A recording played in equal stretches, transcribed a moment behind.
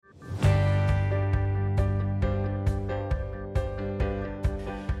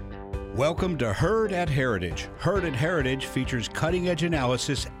Welcome to Heard at Heritage. Heard at Heritage features cutting-edge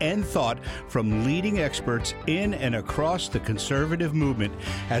analysis and thought from leading experts in and across the conservative movement,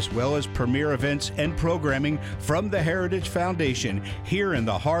 as well as premier events and programming from the Heritage Foundation here in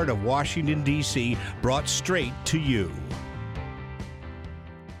the heart of Washington, D.C., brought straight to you.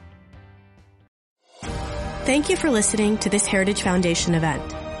 Thank you for listening to this Heritage Foundation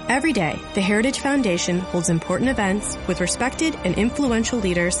event. Every day, the Heritage Foundation holds important events with respected and influential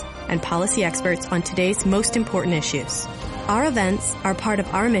leaders and policy experts on today's most important issues. Our events are part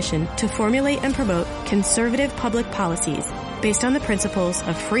of our mission to formulate and promote conservative public policies based on the principles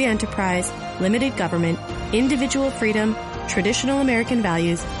of free enterprise, limited government, individual freedom, traditional American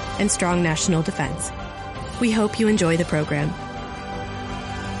values, and strong national defense. We hope you enjoy the program.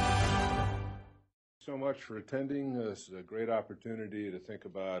 So much for attending. This is a great opportunity to think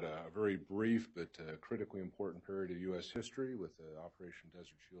about a very brief but critically important period of U.S. history with Operation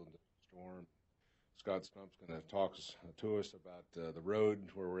Desert Shield and Storm. Scott Stump's going to talk to us about the road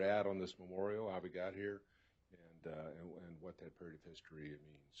where we're at on this memorial, how we got here, and what that period of history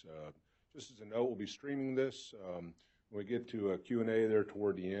means. Just as a note, we'll be streaming this. When we get to a Q&A there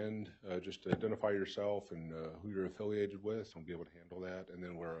toward the end, just identify yourself and who you're affiliated with, and we'll be able to handle that. And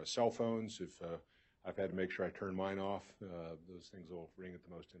then we're cell phones, if I've had to make sure I turn mine off. Those things will ring at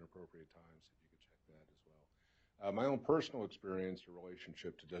the most inappropriate times, if you could check that as well. My own personal experience in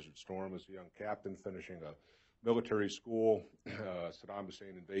relationship to Desert Storm as a young captain finishing a military school. Saddam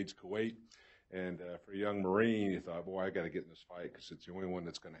Hussein invades Kuwait. And for a young Marine, you thought, boy, I got to get in this fight because it's the only one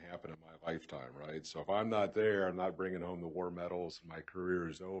that's going to happen in my lifetime, right? So if I'm not there, I'm not bringing home the war medals, and my career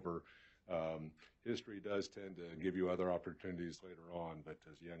is over. History does tend to give you other opportunities later on, but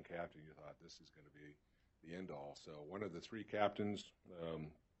as a young captain, you thought this is going to be the end all. So one of the three captains,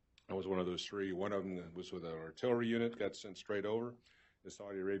 I was one of those three. One of them was with an artillery unit, got sent straight over. The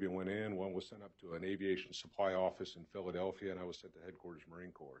Saudi Arabia went in. One was sent up to an aviation supply office in Philadelphia, and I was sent to headquarters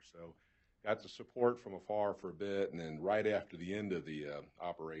Marine Corps. So got the support from afar for a bit, and then right after the end of the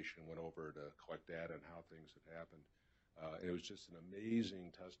operation, went over to collect data on how things had happened. It was just an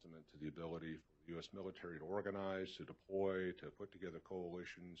amazing testament to the ability for the U.S. military to organize, to deploy, to put together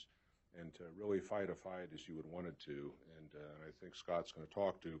coalitions, and to really fight a fight as you would want it to. And I think Scott's going to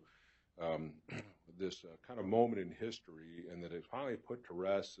talk to this kind of moment in history, and that it finally put to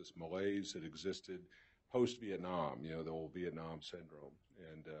rest this malaise that existed post-Vietnam, the old Vietnam syndrome.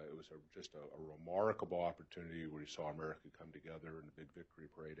 And it was just a remarkable opportunity where you saw America come together in a big victory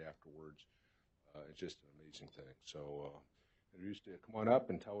parade afterwards. It's just an amazing thing. So introduce you to come on up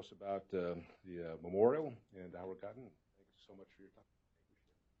and tell us about the memorial and how we're gotten. Thank you so much for your time.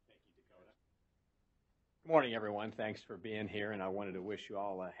 Thank you, Dakota. Good morning, everyone. Thanks for being here, and I wanted to wish you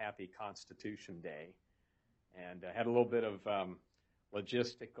all a happy Constitution Day. And I had a little bit of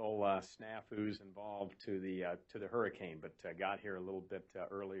logistical snafus involved to the hurricane, but got here a little bit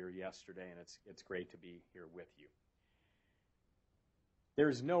earlier yesterday, and it's great to be here with you.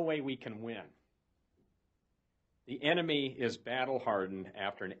 There's no way we can win. The enemy is battle-hardened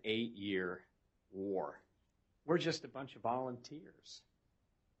after an 8-year war. We're just a bunch of volunteers.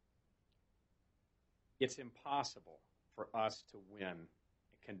 It's impossible for us to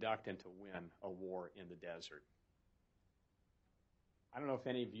conduct and to win a war in the desert. I don't know if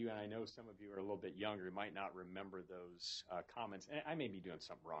any of you, and I know some of you are a little bit younger, you might not remember those comments. And I may be doing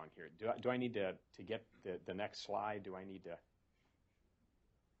something wrong here. Do I need to get the next slide? Do I need to?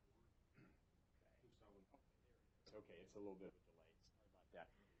 Okay, it's a little bit of a delay. Sorry about that.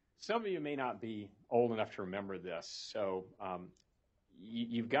 Some of you may not be old enough to remember this, so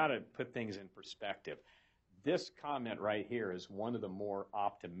you've got to put things in perspective. This comment right here is one of the more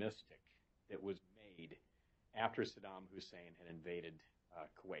optimistic that was made after Saddam Hussein had invaded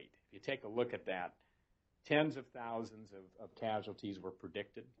Kuwait. If you take a look at that, tens of thousands of casualties were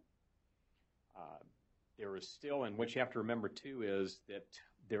predicted. There is still, and what you have to remember too is that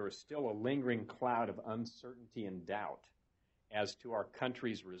there is still a lingering cloud of uncertainty and doubt as to our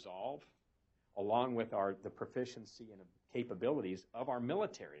country's resolve, along with the proficiency and capabilities of our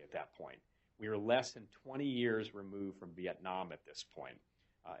military at that point. We are less than 20 years removed from Vietnam at this point,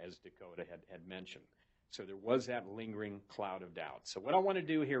 as Dakota had mentioned. So there was that lingering cloud of doubt. So what I want to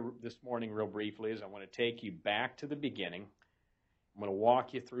do here this morning real briefly is I want to take you back to the beginning. I'm going to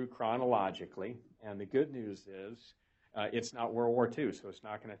walk you through chronologically. And the good news is it's not World War II, so it's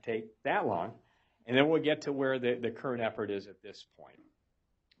not going to take that long. And then we'll get to where the current effort is at this point.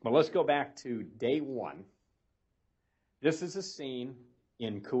 But let's go back to day one. This is a scene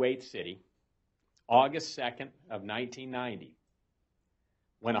in Kuwait City, August 2nd of 1990.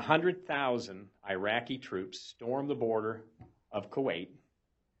 When 100,000 Iraqi troops stormed the border of Kuwait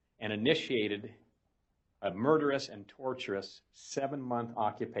and initiated a murderous and torturous 7-month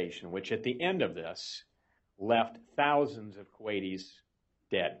occupation, which at the end of this left thousands of Kuwaitis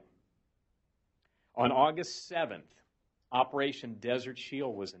dead. On August 7th, Operation Desert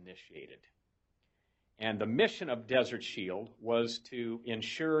Shield was initiated. And the mission of Desert Shield was to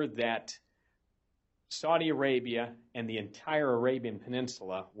ensure that Saudi Arabia and the entire Arabian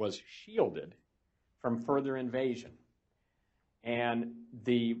Peninsula was shielded from further invasion. And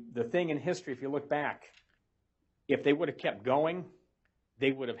the thing in history, if you look back, if they would have kept going,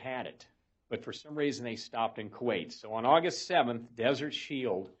 they would have had it. But for some reason, they stopped in Kuwait. So on August 7th, Desert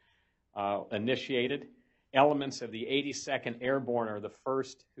Shield initiated. Elements of the 82nd Airborne are the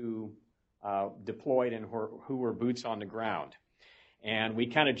first who deployed and who were boots on the ground. And we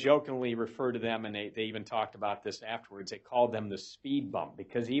kind of jokingly refer to them, and they even talked about this afterwards. They called them the speed bump,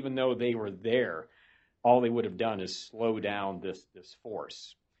 because even though they were there, all they would have done is slow down this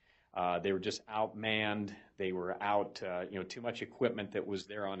force. They were just outmanned. They were out, too much equipment that was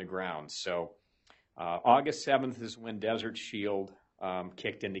there on the ground. So August 7th is when Desert Shield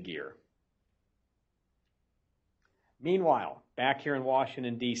kicked into gear. Meanwhile, back here in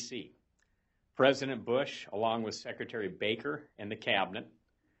Washington, D.C., President Bush, along with Secretary Baker and the cabinet,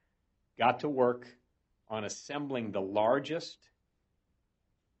 got to work on assembling the largest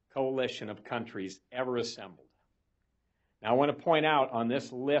coalition of countries ever assembled. Now, I want to point out on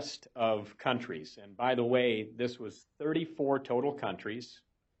this list of countries, and by the way, this was 34 total countries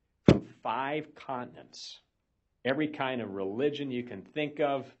from 5 continents. Every kind of religion you can think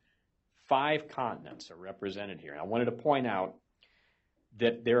of, 5 continents are represented here. I wanted to point out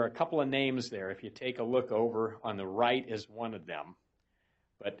that there are a couple of names there. If you take a look over on the right is one of them.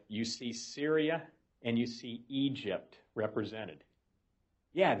 But you see Syria and you see Egypt represented.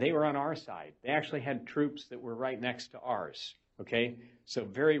 Yeah, they were on our side. They actually had troops that were right next to ours. Okay? So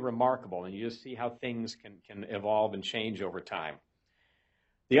very remarkable. And you just see how things can evolve and change over time.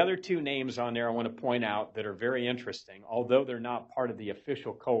 The other 2 names on there I want to point out that are very interesting, although they're not part of the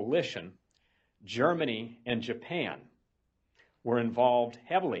official coalition, Germany and Japan were involved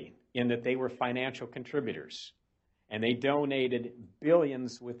heavily in that they were financial contributors. And they donated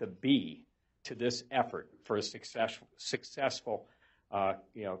billions with a B to this effort for a successful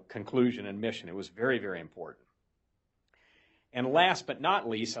conclusion and mission. It was very, very important. And last but not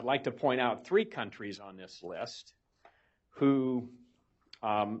least, I'd like to point out 3 countries on this list who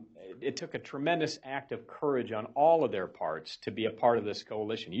it took a tremendous act of courage on all of their parts to be a part of this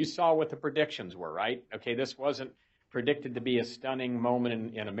coalition. You saw what the predictions were, right? Okay, this wasn't predicted to be a stunning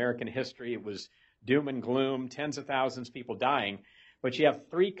moment in American history. It was doom and gloom, tens of thousands of people dying. But you have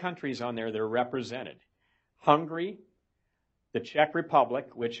 3 countries on there that are represented. Hungary, the Czech Republic,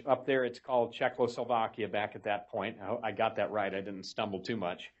 which up there it's called Czechoslovakia back at that point. I got that right. I didn't stumble too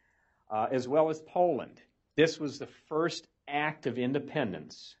much. As well as Poland. This was the first act of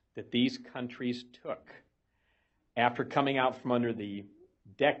independence that these countries took after coming out from under the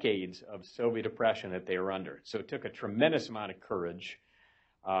decades of Soviet oppression that they were under. So it took a tremendous amount of courage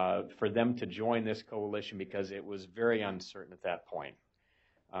for them to join this coalition because it was very uncertain at that point.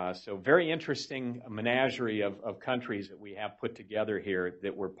 So very interesting menagerie of countries that we have put together here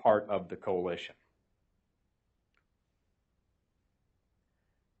that were part of the coalition.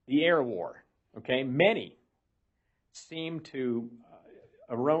 The air war, okay? Many seem to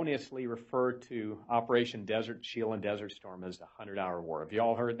erroneously refer to Operation Desert Shield and Desert Storm as the 100-hour war. Have you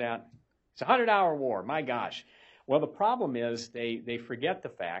all heard that? It's a 100-hour war, my gosh. Well, the problem is they forget the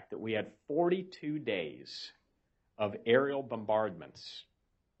fact that we had 42 days of aerial bombardments,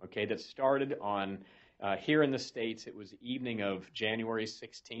 okay, that started on, here in the States, it was the evening of January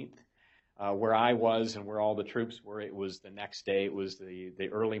 16th. Where I was and where all the troops were, it was the next day. It was the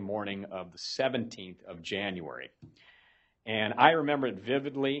early morning of the 17th of January. And I remember it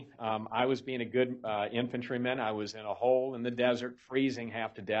vividly. I was being a good infantryman. I was in a hole in the desert, freezing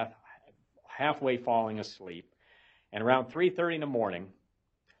half to death, halfway falling asleep. And around 3:30 in the morning,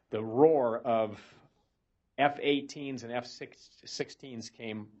 the roar of F-18s and F-16s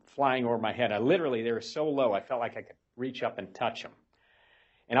came flying over my head. They were so low, I felt like I could reach up and touch them.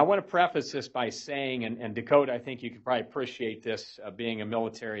 And I want to preface this by saying, and Dakota, I think you could probably appreciate this, being a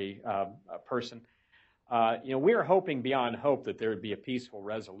military person. We were hoping beyond hope that there would be a peaceful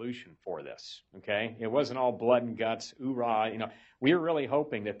resolution for this, okay? It wasn't all blood and guts, oorah, We were really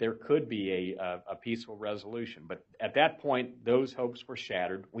hoping that there could be a peaceful resolution. But at that point, those hopes were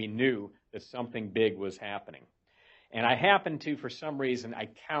shattered. We knew that something big was happening. And I happened to, for some reason, I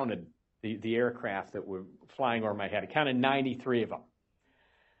counted the aircraft that were flying over my head. I counted 93 of them.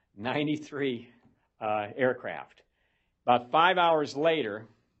 93 aircraft. About 5 hours later,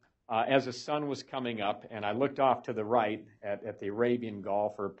 as the sun was coming up, and I looked off to the right at the Arabian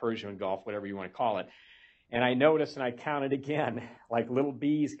Gulf or Persian Gulf, whatever you want to call it, and I noticed and I counted again, like little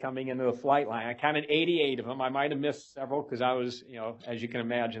bees coming into the flight line. I counted 88 of them. I might have missed several because I was, as you can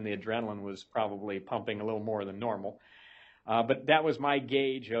imagine, the adrenaline was probably pumping a little more than normal. But that was my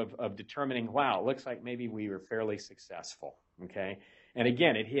gauge of determining, wow, it looks like maybe we were fairly successful, okay? And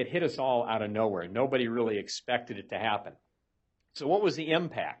again, it hit us all out of nowhere. Nobody really expected it to happen. So what was the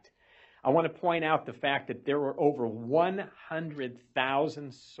impact? I want to point out the fact that there were over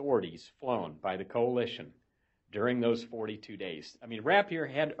 100,000 sorties flown by the coalition during those 42 days. I mean, wrap your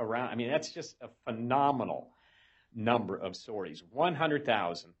head around, I mean, that's just a phenomenal number of sorties.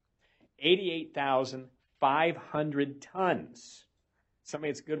 100,000, 88,500 tons.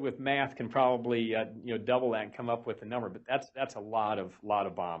 Somebody that's good with math can probably double that and come up with the number, but that's a lot of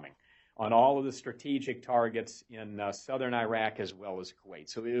bombing on all of the strategic targets in southern Iraq as well as Kuwait.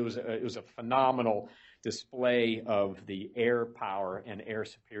 So it was a phenomenal display of the air power and air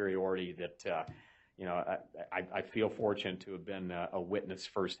superiority that I feel fortunate to have been a witness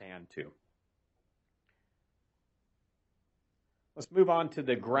firsthand to. Let's move on to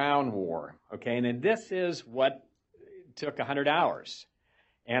the ground war, okay? And then this is what took 100 hours.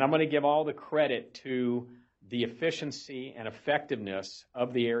 And I'm going to give all the credit to the efficiency and effectiveness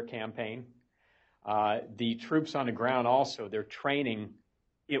of the air campaign. The troops on the ground also, their training,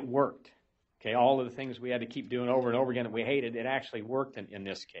 it worked. Okay, all of the things we had to keep doing over and over again that we hated, it actually worked in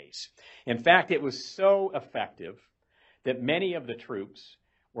this case. In fact, it was so effective that many of the troops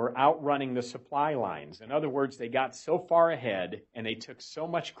were outrunning the supply lines. In other words, they got so far ahead and they took so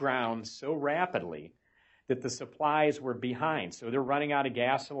much ground so rapidly that the supplies were behind. So they're running out of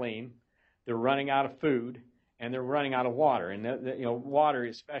gasoline, they're running out of food, and they're running out of water. And water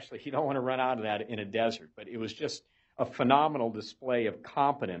especially, you don't want to run out of that in a desert. But it was just a phenomenal display of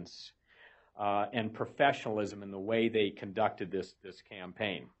competence and professionalism in the way they conducted this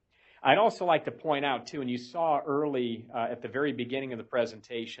campaign. I'd also like to point out, too, and you saw early at the very beginning of the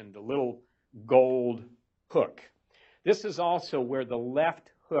presentation, the little gold hook. This is also where the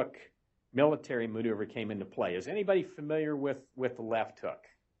left hook military maneuver came into play. Is anybody familiar with the left hook?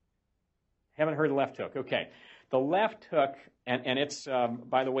 Haven't heard of the left hook? Okay. The left hook, and it's,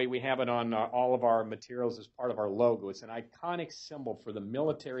 by the way, we have it on all of our materials as part of our logo. It's an iconic symbol for the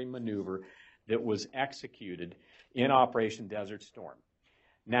military maneuver that was executed in Operation Desert Storm.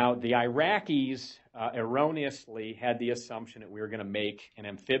 Now, the Iraqis erroneously had the assumption that we were going to make an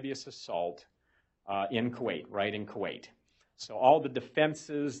amphibious assault in Kuwait, right in Kuwait. So all the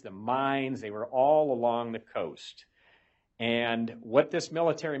defenses, the mines, they were all along the coast. And what this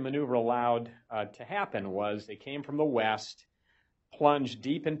military maneuver allowed to happen was they came from the west, plunged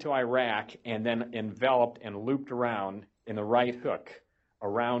deep into Iraq, and then enveloped and looped around in the right hook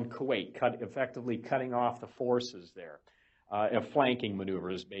around Kuwait, effectively cutting off the forces there. A flanking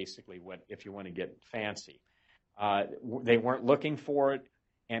maneuver is basically what, if you want to get fancy. They weren't looking for it.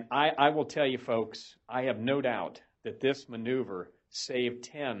 And I will tell you, folks, I have no doubt that this maneuver saved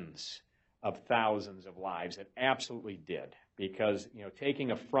tens of thousands of lives. It absolutely did, because taking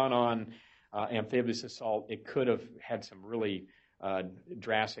a front-on amphibious assault, it could have had some really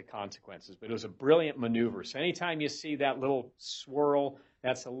drastic consequences. But it was a brilliant maneuver. So anytime you see that little swirl,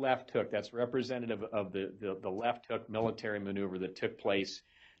 that's the left hook. That's representative of the left hook military maneuver that took place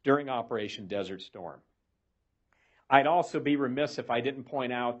during Operation Desert Storm. I'd also be remiss if I didn't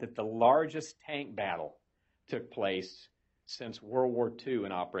point out that the largest tank battle took place since World War II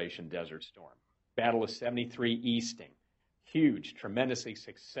in Operation Desert Storm. Battle of 73 Easting. Huge, tremendously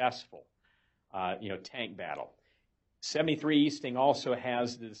successful, tank battle. 73 Easting also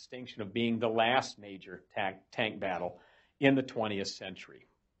has the distinction of being the last major tank battle in the 20th century.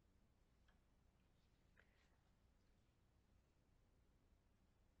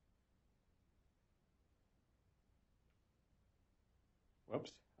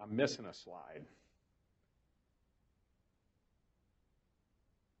 Whoops, I'm missing a slide.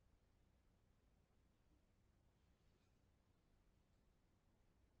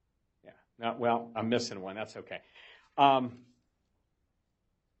 Well, I'm missing one. That's okay. The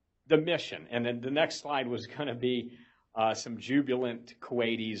mission, and then the next slide was going to be some jubilant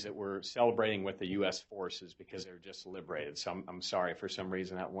Kuwaitis that were celebrating with the U.S. forces because they were just liberated. So I'm sorry, for some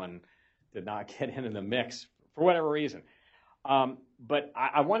reason that one did not get into the mix for whatever reason. But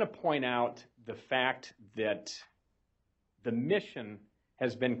I want to point out the fact that the mission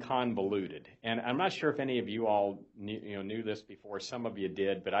has been convoluted. And I'm not sure if any of you all knew this before. Some of you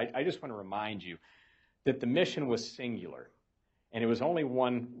did, but I just want to remind you that the mission was singular. And it was only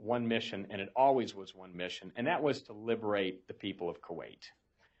one mission, and it always was one mission, and that was to liberate the people of Kuwait.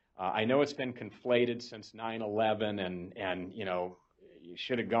 I know it's been conflated since 9/11, and you know, you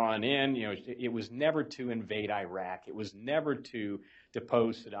should have gone in. You know, it was never to invade Iraq. It was never to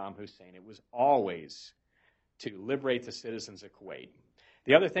depose Saddam Hussein. It was always to liberate the citizens of Kuwait.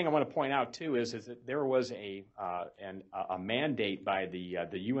 The other thing I want to point out too is that there was a mandate by the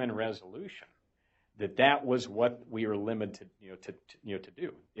UN resolution that was what we were limited to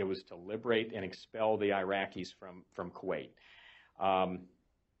do. It was to liberate and expel the Iraqis from Kuwait.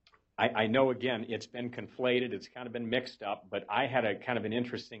 I know, again, it's been conflated. It's kind of been mixed up, but I had a kind of an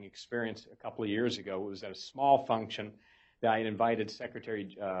interesting experience a couple of years ago. It was at a small function that I had invited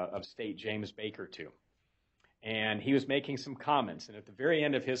Secretary of State James Baker to. And he was making some comments. And at the very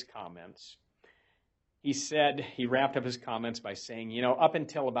end of his comments, he wrapped up his comments by saying, you know, up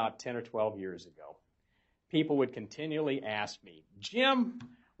until about 10 or 12 years ago, people would continually ask me, Jim,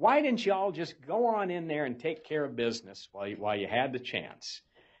 why didn't you all just go on in there and take care of business while you had the chance?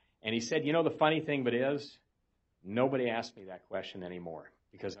 And he said, you know, the funny thing but is, nobody asks me that question anymore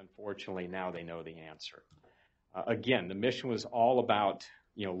because unfortunately now they know the answer. Again, the mission was all about,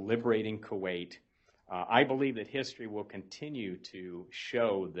 you know, liberating Kuwait. I believe that history will continue to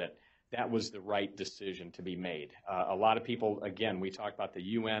show that was the right decision to be made. A lot of people, again, we talked about the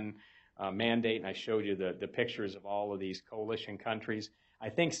UN mandate, and I showed you the pictures of all of these coalition countries. I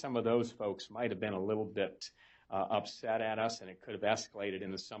think some of those folks might have been a little bit upset at us, and it could have escalated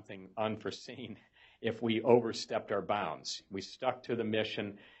into something unforeseen if we overstepped our bounds. We stuck to the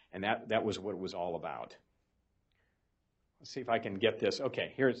mission, and that was what it was all about. Let's see if I can get this.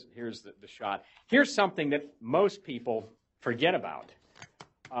 Okay, here's the shot. Here's something that most people forget about.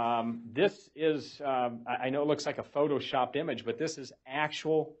 This is, I know it looks like a photoshopped image, but this is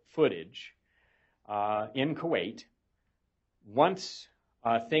actual footage in Kuwait. Once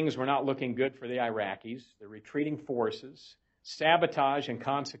things were not looking good for the Iraqis, the retreating forces sabotaged and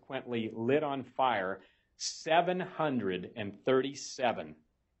consequently lit on fire 737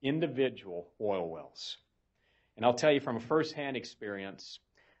 individual oil wells. And I'll tell you from a firsthand experience,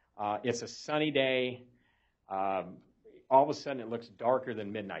 it's a sunny day. All of a sudden, it looks darker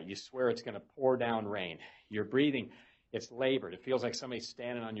than midnight. You swear it's going to pour down rain. You're breathing. It's labored. It feels like somebody's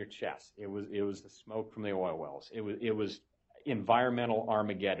standing on your chest. It was the smoke from the oil wells. It was environmental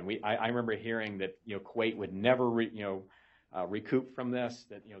Armageddon. I remember hearing that, you know, Kuwait would never recoup from this.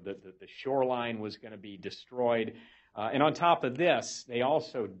 That, you know, the shoreline was going to be destroyed. And on top of this, they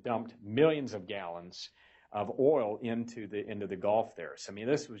also dumped millions of gallons of oil into the Gulf there. So I mean,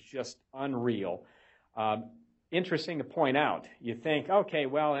 this was just unreal. Interesting to point out. You think, okay,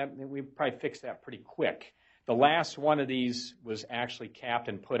 well, we probably fixed that pretty quick. The last one of these was actually capped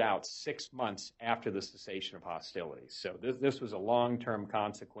and put out 6 months after the cessation of hostilities. So this was a long-term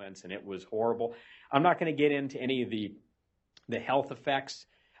consequence, and it was horrible. I'm not going to get into any of the health effects.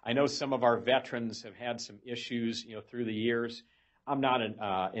 I know some of our veterans have had some issues, you know, through the years. I'm not an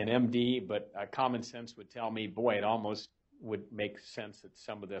MD, but common sense would tell me, boy, it almost would make sense that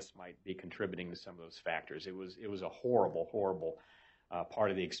some of this might be contributing to some of those factors. It was a horrible, horrible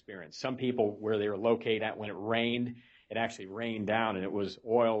part of the experience. Some people, where they were located at, when it rained, it actually rained down, and it was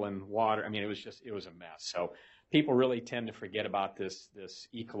oil and water. I mean, it was a mess. So people really tend to forget about this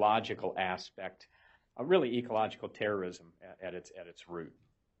ecological aspect, really ecological terrorism at its root.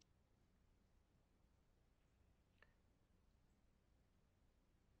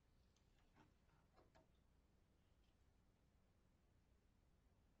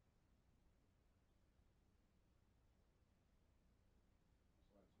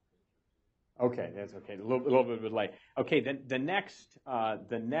 Okay, that's okay. A little bit of a delay. Okay, then the next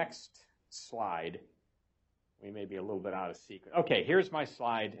slide, we may be a little bit out of sequence. Okay, here's my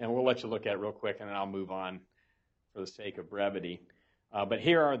slide, and we'll let you look at it real quick, and then I'll move on for the sake of brevity. But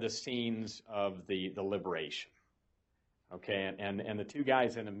here are the scenes of the liberation. Okay, and the two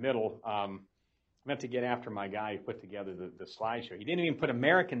guys in the middle. I meant to get after my guy who put together the slideshow. He didn't even put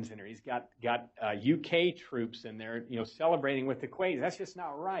Americans in there. He's got UK troops in there, you know, celebrating with the Kuwaitis. That's just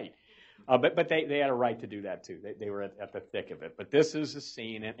not right. But they had a right to do that too. They were at the thick of it. But this is the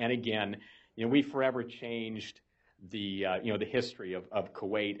scene, and again, you know, we forever changed the history of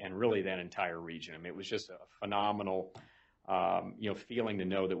Kuwait and really that entire region. I mean, it was just a phenomenal feeling to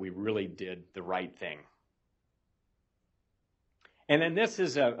know that we really did the right thing. And then this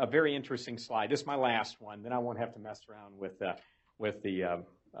is a very interesting slide. This is my last one. Then I won't have to mess around with the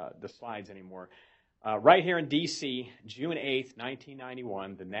slides anymore. Right here in D.C., June 8th,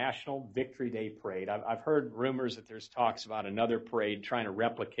 1991, the National Victory Day Parade. I've heard rumors that there's talks about another parade trying to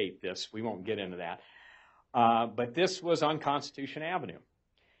replicate this. We won't get into that. But this was on Constitution Avenue.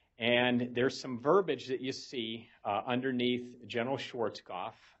 And there's some verbiage that you see underneath General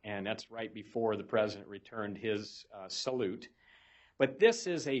Schwarzkopf, and that's right before the president returned his salute. But this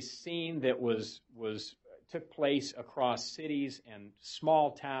is a scene that took place across cities and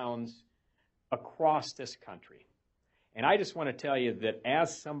small towns across this country. And I just want to tell you that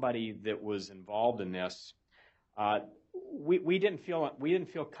as somebody that was involved in this, we didn't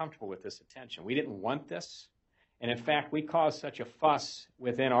feel comfortable with this attention. We didn't want this. And in fact, we caused such a fuss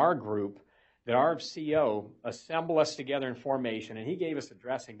within our group that our CO assembled us together in formation, and he gave us a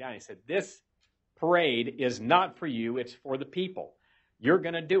dressing down. He said, "This parade is not for you, it's for the people. You're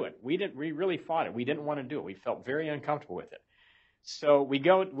going to do it." We really fought it. We didn't want to do it. We felt very uncomfortable with it. So we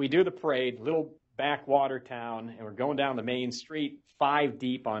do the parade, little backwater town, and we're going down the main street, 5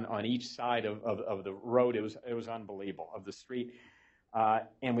 deep on each side of the road. It was unbelievable, of the street.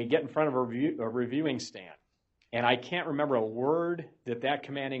 And we get in front of a reviewing stand. And I can't remember a word that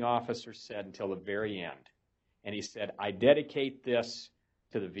commanding officer said until the very end. And he said, "I dedicate this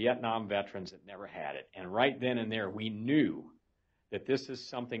to the Vietnam veterans that never had it." And right then and there, we knew that this is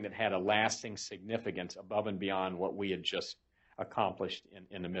something that had a lasting significance above and beyond what we had just accomplished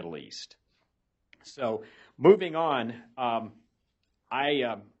in the Middle East. So moving on,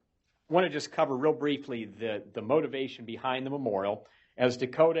 I want to just cover real briefly the motivation behind the memorial. As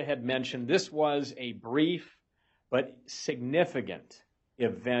Dakota had mentioned, this was a brief but significant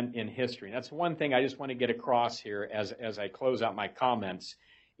event in history. And that's one thing I just want to get across here as I close out my comments,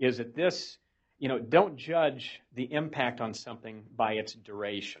 is that this, don't judge the impact on something by its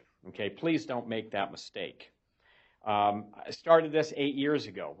duration. Okay, please don't make that mistake. I started this 8 years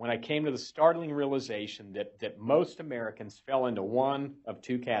ago when I came to the startling realization that most Americans fell into one of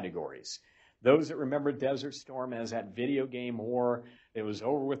 2 categories. Those that remember Desert Storm as that video game war that was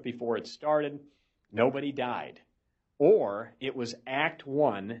over with before it started, nobody died. Or it was Act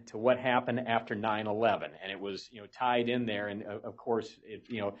 1 to what happened after 9/11, and it was tied in there. And of course,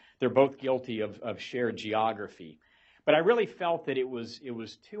 they're both guilty of shared geography. But I really felt that it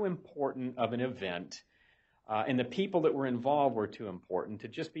was too important of an event, and the people that were involved were too important to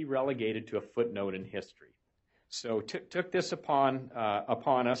just be relegated to a footnote in history. So took this upon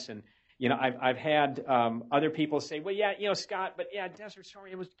us, and I've had other people say, "Well, yeah, Scott, but yeah, Desert Storm,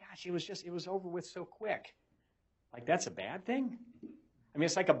 it was over with so quick." Like, that's a bad thing? I mean,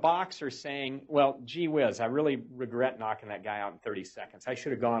 it's like a boxer saying, "Well, gee whiz, I really regret knocking that guy out in 30 seconds. I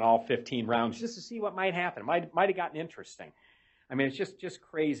should have gone all 15 rounds just to see what might happen. Might have gotten interesting." I mean, it's just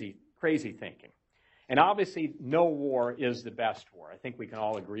crazy thinking. And obviously, no war is the best war. I think we can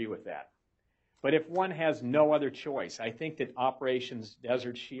all agree with that. But if one has no other choice, I think that Operations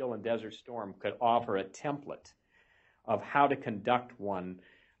Desert Shield and Desert Storm could offer a template of how to conduct one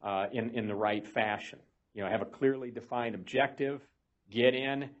in the right fashion. Have a clearly defined objective, get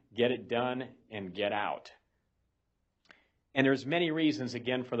in, get it done, and get out. And there's many reasons,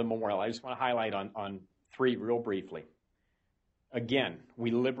 again, for the memorial. I just want to highlight on 3 real briefly. Again,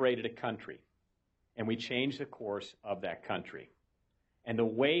 we liberated a country, and we changed the course of that country. And the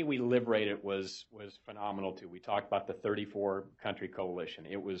way we liberated it was phenomenal, too. We talked about the 34-country coalition.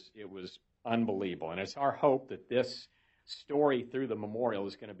 It was unbelievable. And it's our hope that this story through the memorial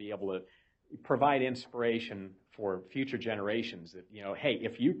is going to be able to provide inspiration for future generations that, hey,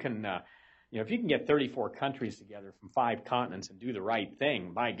 if you can get 34 countries together from 5 continents and do the right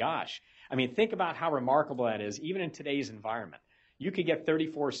thing, my gosh. I mean, think about how remarkable that is, even in today's environment. You could get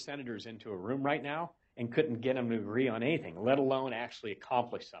 34 senators into a room right now and couldn't get them to agree on anything, let alone actually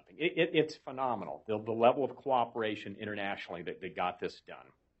accomplish something. It's phenomenal, the level of cooperation internationally that got this done.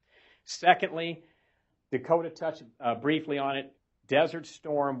 Secondly, Dakota touched briefly on it. Desert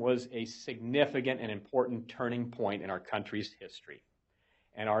Storm was a significant and important turning point in our country's history.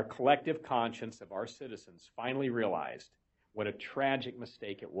 And our collective conscience of our citizens finally realized what a tragic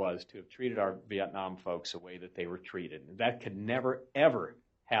mistake it was to have treated our Vietnam folks the way that they were treated. That could never, ever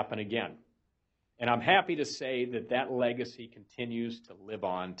happen again. And I'm happy to say that legacy continues to live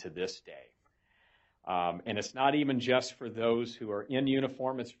on to this day. And it's not even just for those who are in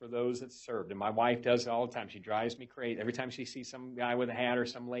uniform, it's for those that served. And my wife does it all the time. She drives me crazy. Every time she sees some guy with a hat or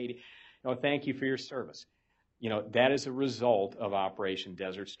some lady, thank you for your service. That is a result of Operation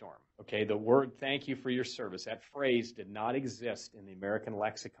Desert Storm. Okay, the word "thank you for your service," that phrase did not exist in the American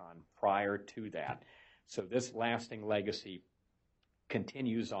lexicon prior to that. So this lasting legacy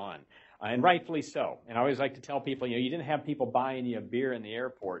continues on, and rightfully so. And I always like to tell people, you didn't have people buying you a beer in the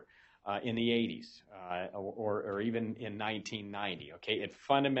airport in the 80s or even in 1990. Okay, it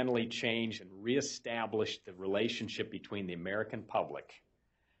fundamentally changed and reestablished the relationship between the American public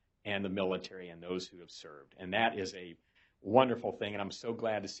and the military and those who have served. And that is a wonderful thing, and I'm so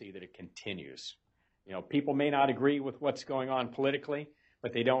glad to see that it continues. You know, people may not agree with what's going on politically,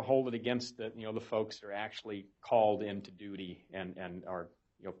 but they don't hold it against the folks that are actually called into duty and are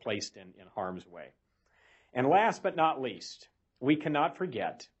placed in harm's way. And last but not least, we cannot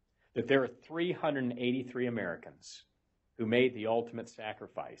forget that there are 383 Americans who made the ultimate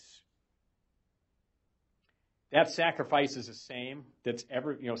sacrifice. That sacrifice is the same that's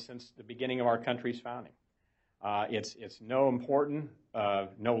ever, since the beginning of our country's founding. It's no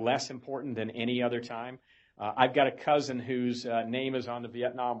less important than any other time. I've got a cousin whose name is on the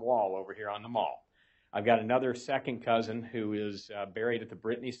Vietnam Wall over here on the mall. I've got another second cousin who is buried at the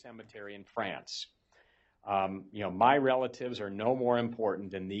Brittany Cemetery in France. My relatives are no more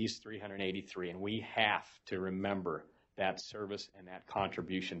important than these 383, and we have to remember that service and that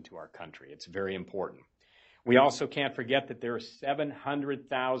contribution to our country. It's very important. We also can't forget that there are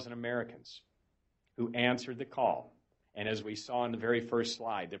 700,000 Americans who answered the call. And as we saw in the very first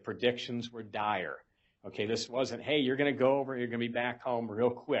slide, the predictions were dire. Okay, this wasn't, hey, you're going to go over, you're going to be back home real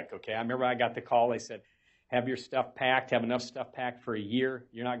quick. Okay, I remember I got the call. They said, have your stuff packed, have enough stuff packed for a year.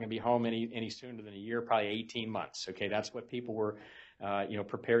 You're not going to be home any sooner than a year, probably 18 months. Okay, that's what people were,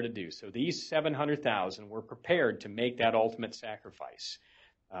 prepared to do. So these 700,000 were prepared to make that ultimate sacrifice.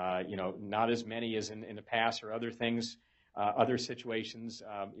 Not as many as in the past or other things, other situations,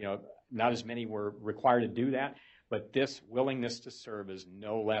 not as many were required to do that, but this willingness to serve is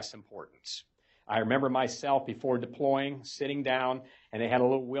no less importance. I remember myself before deploying, sitting down, and they had a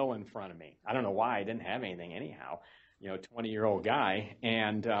little will in front of me. I don't know why, I didn't have anything anyhow, 20-year-old guy,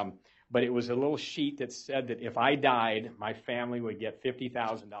 and but it was a little sheet that said that if I died, my family would get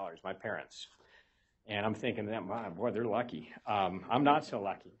 $50,000, my parents. And I'm thinking, boy, they're lucky. I'm not so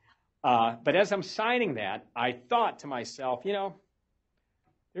lucky. But as I'm signing that, I thought to myself,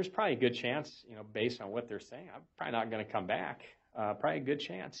 there's probably a good chance, based on what they're saying, I'm probably not going to come back. Probably a good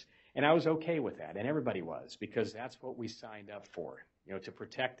chance. And I was okay with that, and everybody was, because that's what we signed up for, to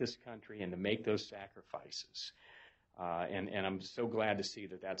protect this country and to make those sacrifices. And I'm so glad to see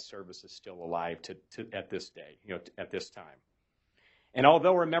that service is still alive at this day, at this time. And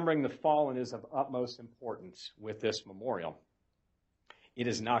although remembering the fallen is of utmost importance with this memorial, it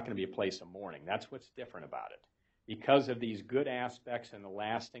is not going to be a place of mourning. That's what's different about it. Because of these good aspects and the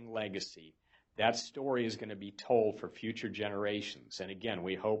lasting legacy, that story is going to be told for future generations. And again,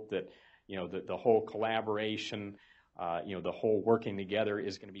 we hope that, the whole collaboration, the whole working together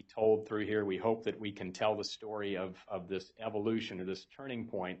is going to be told through here. We hope that we can tell the story of this evolution or this turning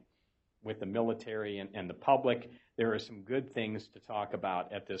point with the military and the public. There are some good things to talk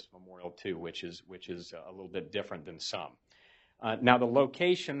about at this memorial too, which is a little bit different than some. Now the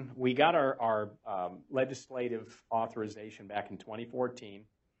location, we got our legislative authorization back in 2014.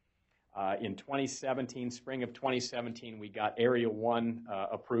 In 2017, spring of 2017, we got Area 1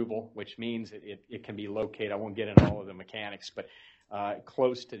 approval, which means it can be located, I won't get into all of the mechanics, but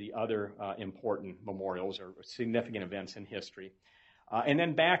close to the other important memorials or significant events in history. And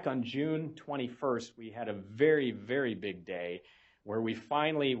then back on June 21st, we had a very, very big day where we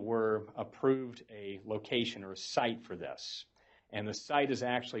finally were approved a location or a site for this. And the site is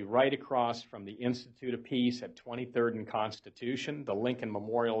actually right across from the Institute of Peace at 23rd and Constitution. The Lincoln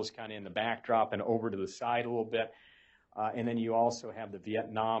Memorial is kind of in the backdrop and over to the side a little bit. And then you also have the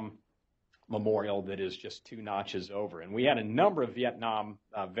Vietnam Memorial that is just 2 notches over. And we had a number of Vietnam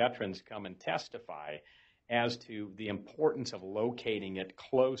veterans come and testify as to the importance of locating it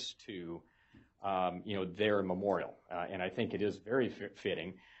close to, their memorial. And I think it is very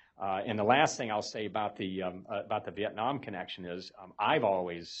fitting. And the last thing I'll say about the Vietnam connection is I've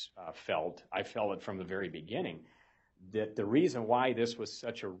always felt it from the very beginning, that the reason why this was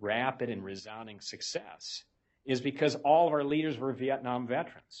such a rapid and resounding success is because all of our leaders were Vietnam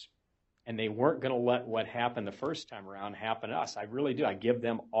veterans. And they weren't going to let what happened the first time around happen to us. I really do. I give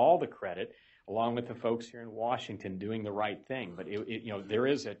them all the credit, along with the folks here in Washington doing the right thing. But there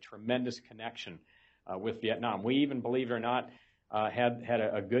is a tremendous connection with Vietnam. We even, believe it or not, had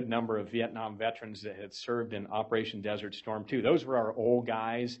a good number of Vietnam veterans that had served in Operation Desert Storm too. Those were our old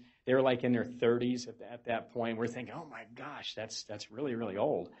guys. They were like in their 30s at that point. We're thinking, oh my gosh, that's really, really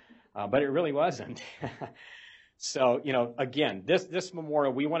old. But it really wasn't. So, again, this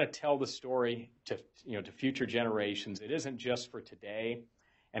memorial, we want to tell the story to future generations. It isn't just for today.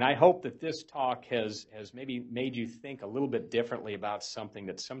 And I hope that this talk has maybe made you think a little bit differently about something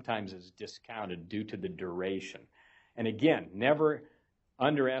that sometimes is discounted due to the duration. And again, never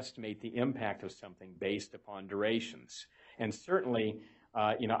underestimate the impact of something based upon durations. And certainly,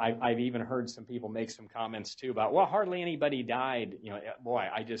 I've even heard some people make some comments too about, well, hardly anybody died. Boy,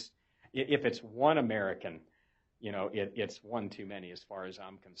 if it's one American it's one too many as far as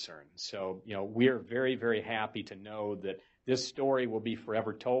I'm concerned. So, we're very, very happy to know that this story will be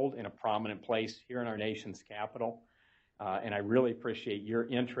forever told in a prominent place here in our nation's capital. And I really appreciate your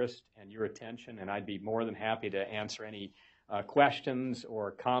interest and your attention, and I'd be more than happy to answer any questions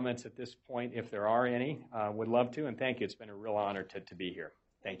or comments at this point if there are any. Would love to, and thank you. It's been a real honor to be here.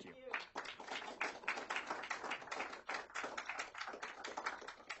 Thank you.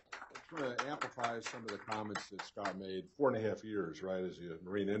 I'm going to amplify some of the comments that Scott made. 4.5 years, right, as a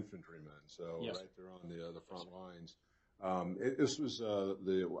Marine infantryman, so yes. Right there on the front lines. This was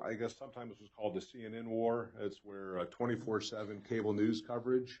I guess sometimes it was called the CNN War. It's where 24/7 cable news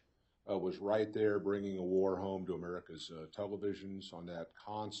coverage was right there, bringing a war home to America's televisions on that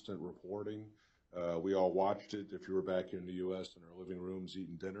constant reporting. We all watched it if you were back here in the U.S. in our living rooms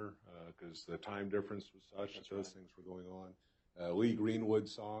eating dinner because the time difference was such that those things were going on. Lee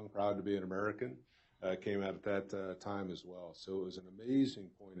Greenwood's song, Proud to be an American, came out at that time as well. So it was an amazing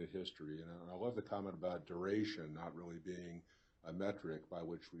point in history. And I love the comment about duration not really being a metric by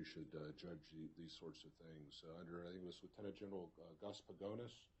which we should judge these sorts of things. Under, I think it was Lieutenant General Gus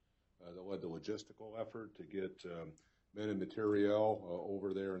Pagonis that led the logistical effort to get men and materiel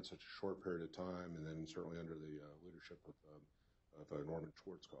over there in such a short period of time, and then certainly under the leadership of Norman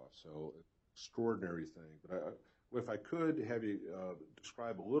Schwarzkopf. So extraordinary thing. But if I could have you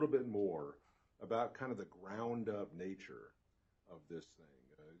describe a little bit more about kind of the ground-up nature of this thing.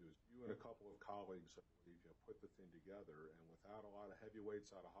 It was you and a couple of colleagues that put the thing together, and without a lot of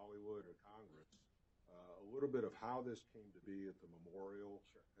heavyweights out of Hollywood or Congress, a little bit of how this came to be at the memorial,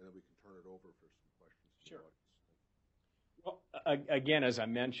 sure. And then we can turn it over for some questions. Sure. Well, again, as I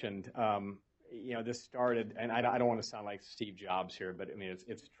mentioned, this started, and I don't want to sound like Steve Jobs here, but I mean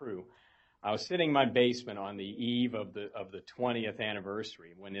it's true. I was sitting in my basement on the eve of the 20th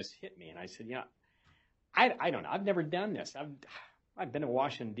anniversary when this hit me, and I said, I don't know. I've never done this. I've been to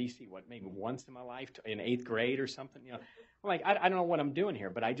Washington, D.C., maybe once in my life, in 8th grade or something. I'm like, I don't know what I'm doing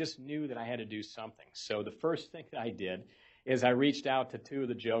here, but I just knew that I had to do something. So the first thing that I did is I reached out to two of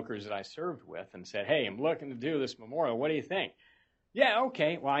the jokers that I served with and said, hey, I'm looking to do this memorial. What do you think? Yeah,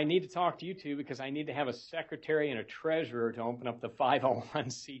 okay. Well, I need to talk to you two because I need to have a secretary and a treasurer to open up the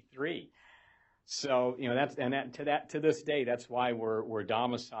 501c3. So, to this day, that's why we're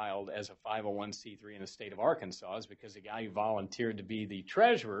domiciled as a 501c3 in the state of Arkansas, is because the guy who volunteered to be the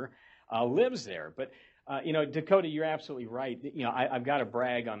treasurer lives there. But, Dakota, you're absolutely right. I've got to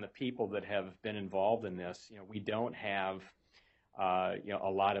brag on the people that have been involved in this. We don't have,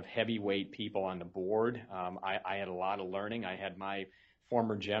 a lot of heavyweight people on the board. I had a lot of learning. I had my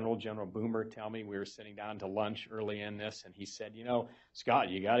former General Boomer, tell me, we were sitting down to lunch early in this, and he said, Scott,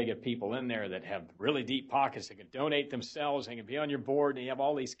 you got to get people in there that have really deep pockets, that can donate themselves, and can be on your board, and you have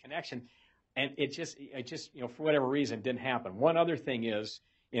all these connections. And it just, for whatever reason, didn't happen. One other thing is,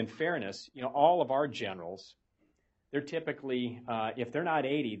 in fairness, all of our generals, they're typically, if they're not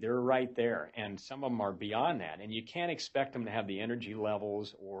 80, they're right there, and some of them are beyond that. And you can't expect them to have the energy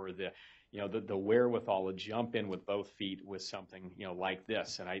levels or the wherewithal to jump in with both feet with something, like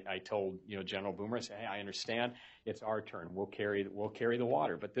this. And I told, General Boomer, I said, hey, I understand it's our turn. We'll carry the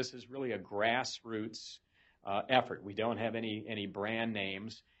water. But this is really a grassroots effort. We don't have any brand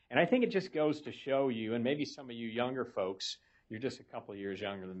names. And I think it just goes to show you, and maybe some of you younger folks, you're just a couple of years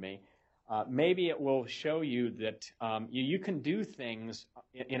younger than me, maybe it will show you that you can do things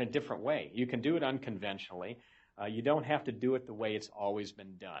in a different way. You can do it unconventionally. You don't have to do it the way it's always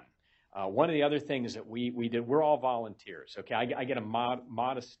been done. One of the other things that we did, we're all volunteers, okay? I get a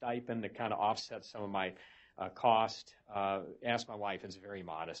modest stipend to kind of offset some of my cost. Ask my wife, it's very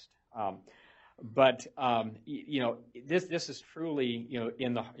modest. But this is truly,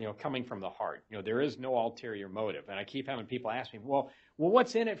 coming from the heart. There is no ulterior motive. And I keep having people ask me, well,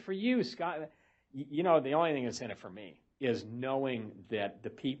 what's in it for you, Scott? The only thing that's in it for me is knowing that the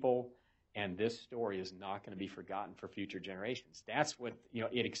people and this story is not going to be forgotten for future generations. That's what,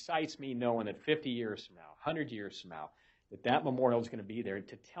 it excites me knowing that 50 years from now, 100 years from now, that memorial is going to be there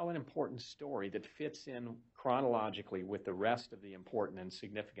to tell an important story that fits in chronologically with the rest of the important and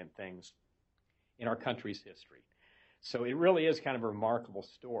significant things in our country's history. So it really is kind of a remarkable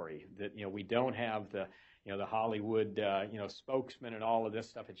story that, we don't have the Hollywood, spokesman and all of this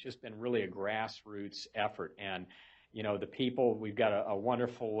stuff. It's just been really a grassroots effort. And the people, we've got a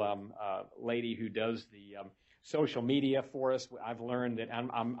wonderful lady who does the social media for us. I've learned that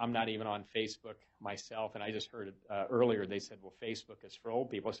I'm not even on Facebook myself, and I just heard it earlier. They said, well, Facebook is for old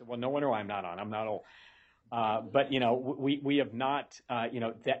people. I said, well, no wonder why I'm not on. I'm not old. But, we have not,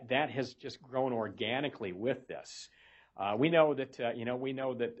 that has just grown organically with this. We know that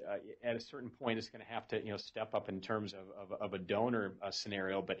at a certain point it's going to have to step up in terms of a donor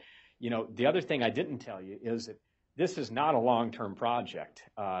scenario. But the other thing I didn't tell you is that this is not a long-term project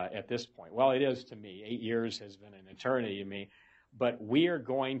at this point. Well, it is to me. 8 years has been an eternity to me. But we are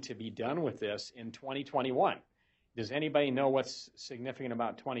going to be done with this in 2021. Does anybody know what's significant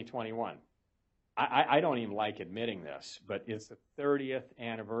about 2021? I don't even like admitting this, but it's the 30th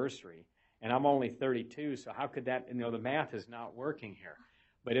anniversary. And I'm only 32, so how could that, the math is not working here.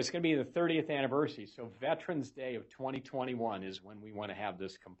 But it's going to be the 30th anniversary. So Veterans Day of 2021 is when we want to have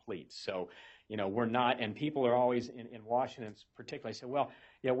this complete. So, we're not, and people are always in Washington particularly say, well,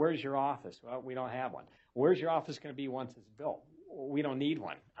 yeah, where's your office? Well, we don't have one. Where's your office going to be once it's built? We don't need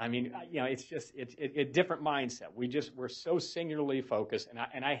one. I mean, it's just, it's a different mindset. We're so singularly focused,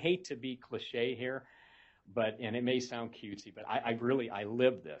 and I hate to be cliche here, and it may sound cutesy, but I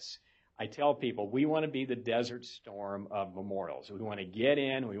live this. I tell people we want to be the Desert Storm of memorials. We want to get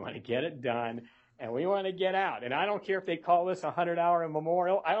in, we want to get it done, and we want to get out. And I don't care if they call this a 100-hour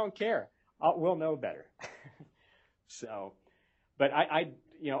memorial. I don't care. We'll know better. So, but I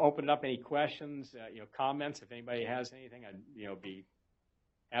open it up. Any questions, comments? If anybody has anything, I'd be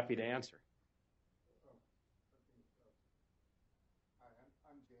happy to answer. Hi,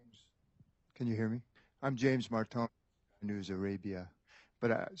 I'm James. Can you hear me? I'm James Martin, News Arabia.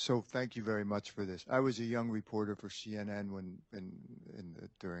 But so thank you very much for this. I was a young reporter for CNN when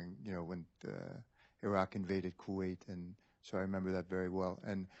Iraq invaded Kuwait, and so I remember that very well.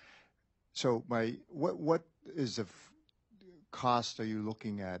 And so what is the cost are you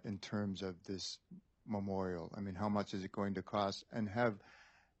looking at in terms of this memorial? I mean, how much is it going to cost? And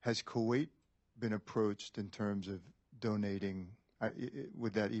has Kuwait been approached in terms of donating?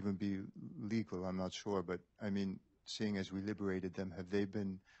 Would that even be legal? I'm not sure, but I mean, seeing as we liberated them, have they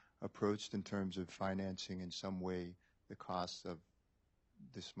been approached in terms of financing in some way the cost of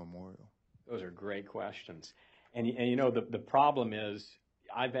this memorial? Those are great questions. And the problem is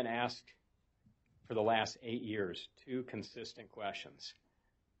I've been asked for the last 8 years 2 consistent questions.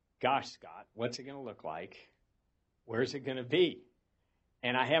 Gosh, Scott, what's it going to look like? Where's it going to be?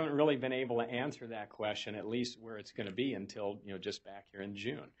 And I haven't really been able to answer that question, at least where it's going to be, until just back here in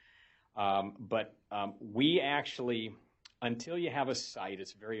June. But we actually, until you have a site,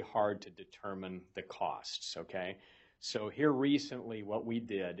 it's very hard to determine the costs, okay? So here recently what we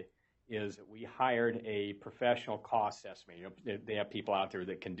did is that we hired a professional cost estimator. They have people out there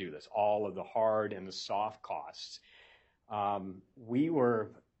that can do this, all of the hard and the soft costs. We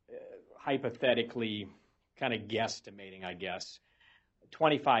were hypothetically kind of guesstimating, I guess,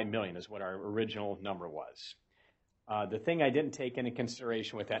 $25 million is what our original number was. The thing I didn't take into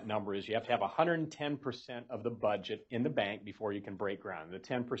consideration with that number is you have to have 110% of the budget in the bank before you can break ground. The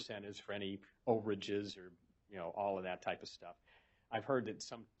 10% is for any overages or all of that type of stuff. I've heard that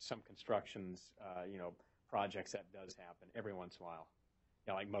some constructions, projects that does happen every once in a while,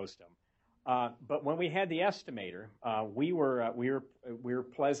 like most of them. But when we had the estimator, we were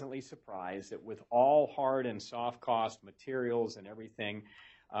pleasantly surprised that with all hard and soft cost materials and everything,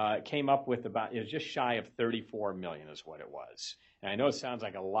 came up with it was just shy of $34 million is what it was. And I know it sounds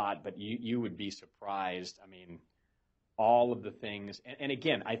like a lot, but you would be surprised. I mean, all of the things. And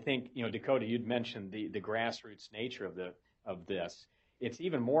again, I think, Dakota, you'd mentioned the grassroots nature of this. It's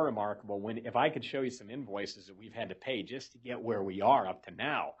even more remarkable if I could show you some invoices that we've had to pay just to get where we are up to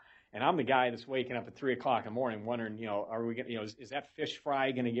now. And I'm the guy that's waking up at 3 o'clock in the morning wondering, are we going is that fish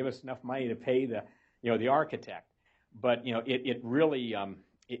fry going to give us enough money to pay the architect? But, it really,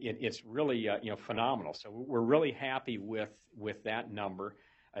 it's really phenomenal. So we're really happy with that number.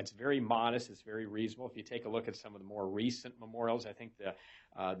 It's very modest. It's very reasonable. If you take a look at some of the more recent memorials, I think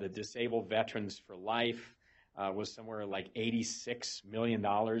the Disabled Veterans for Life was somewhere like $86 million.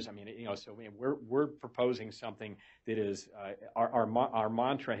 I mean, so we're proposing something that is our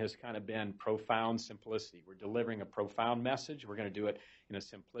mantra has kind of been profound simplicity. We're delivering a profound message. We're going to do it in a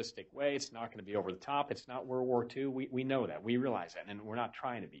simplistic way. It's not going to be over the top. It's not World War II. We know that. We realize that, and we're not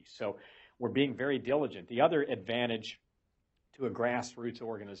trying to be. So we're being very diligent. The other advantage to a grassroots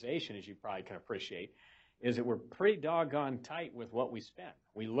organization, as you probably can appreciate, is that we're pretty doggone tight with what we spend.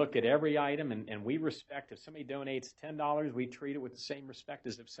 We look at every item, and we respect. If somebody donates $10, we treat it with the same respect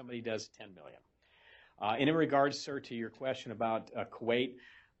as if somebody does $10 million. And in regards, sir, to your question about Kuwait,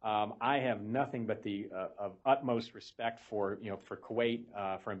 I have nothing but the of utmost respect for Kuwait,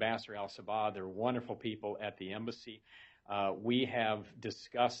 for Ambassador Al-Sabah. They're wonderful people at the embassy. We have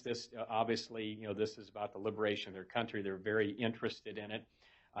discussed this. Obviously, this is about the liberation of their country. They're very interested in it,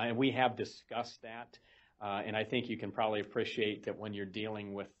 and we have discussed that. And I think you can probably appreciate that when you're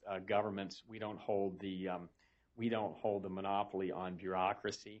dealing with governments, we don't hold the we don't hold the monopoly on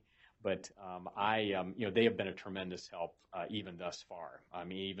bureaucracy. But they have been a tremendous help even thus far. I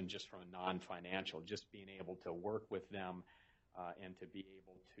mean, even just from a non-financial, just being able to work with them and to be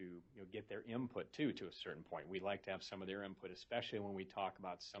able to get their input too, to a certain point. We like to have some of their input, especially when we talk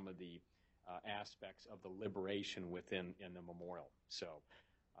about some of the aspects of the liberation within the memorial. So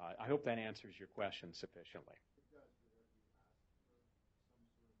I hope that answers your question sufficiently.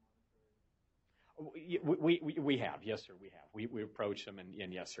 We have, yes, sir, we have. We approach them,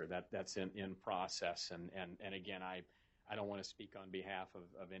 and yes, sir, that's in process. And again, I don't want to speak on behalf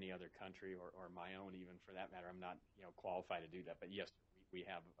of any other country or my own, even for that matter. I'm not qualified to do that. But yes, we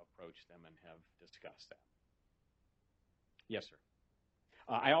have approached them and have discussed that. Yes, sir.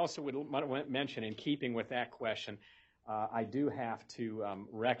 I also would mention, in keeping with that question, I do have to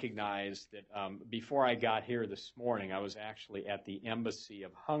recognize that before I got here this morning, I was actually at the Embassy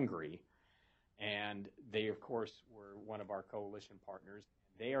of Hungary. And they, of course, were one of our coalition partners.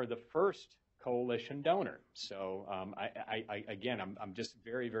 They are the first coalition donor. So, I'm just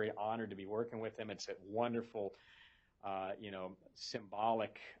very, very honored to be working with them. It's a wonderful,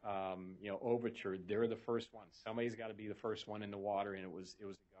 symbolic, overture. They're the first one. Somebody's got to be the first one in the water, and it was the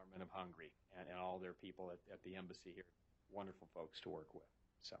government of Hungary and all their people at the embassy here. Wonderful folks to work with.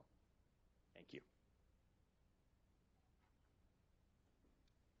 So, thank you.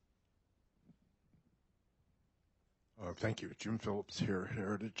 Thank you. Jim Phillips here at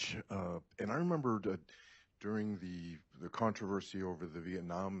Heritage. And I remember during the controversy over the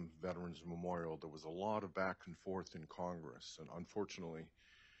Vietnam Veterans Memorial, there was a lot of back and forth in Congress. And unfortunately,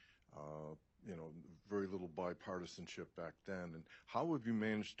 very little bipartisanship back then. And how have you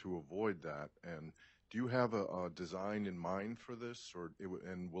managed to avoid that? And do you have a design in mind for this?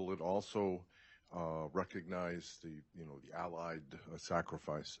 And will it also recognize the Allied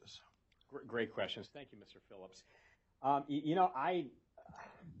sacrifices? Great questions. Thank you, Mr. Phillips.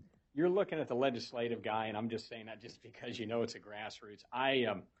 You're looking at the legislative guy, and I'm just saying that just because it's a grassroots.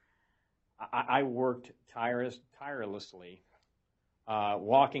 I worked tirelessly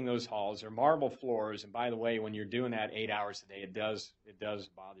walking those halls. They're marble floors, and by the way, when you're doing that 8 hours a day, it does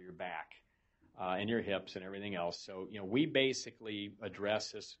bother your back and your hips and everything else. So we basically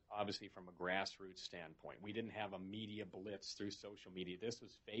address this obviously from a grassroots standpoint. We didn't have a media blitz through social media. This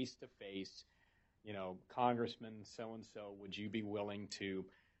was face to face. Congressman so-and-so, would you be willing to,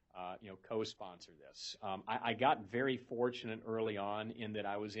 co-sponsor this? I got very fortunate early on in that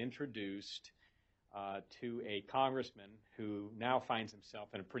I was introduced to a congressman who now finds himself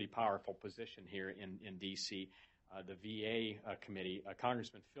in a pretty powerful position here in D.C., the VA committee,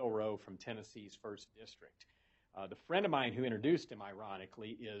 Congressman Phil Rowe from Tennessee's 1st District. The friend of mine who introduced him,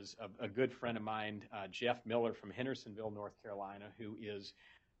 ironically, is a good friend of mine, Jeff Miller from Hendersonville, North Carolina, who is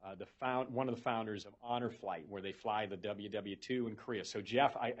one of the founders of Honor Flight, where they fly the WW2 in Korea. So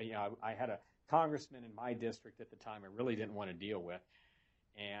Jeff, I had a congressman in my district at the time I really didn't want to deal with,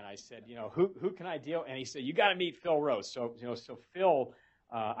 and I said, who can I deal? And he said, you got to meet Phil Rowe. So Phil,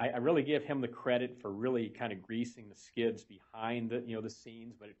 I really give him the credit for really kind of greasing the skids behind the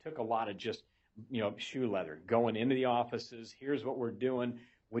scenes, but it took a lot of just shoe leather going into the offices. Here's what we're doing.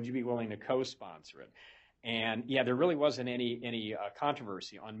 Would you be willing to co-sponsor it? And there really wasn't any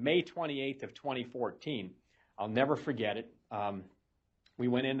controversy. On May 28th of 2014, I'll never forget it. We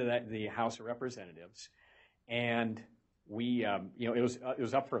went into the House of Representatives, and we, it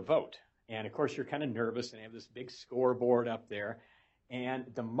was up for a vote. And of course, you're kind of nervous, and they have this big scoreboard up there. And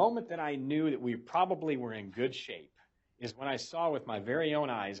the moment that I knew that we probably were in good shape is when I saw with my very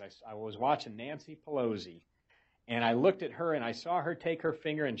own eyes. I was watching Nancy Pelosi. And I looked at her, and I saw her take her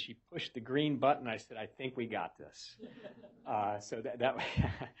finger, and she pushed the green button. I said, I think we got this. So that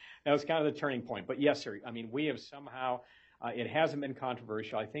was kind of the turning point. But yes, sir, I mean, we have somehow, it hasn't been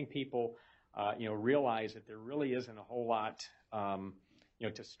controversial. I think people, realize that there really isn't a whole lot,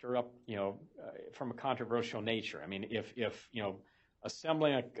 to stir up, from a controversial nature. I mean, if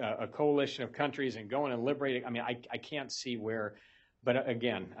assembling a coalition of countries and going and liberating, I mean, I can't see where. But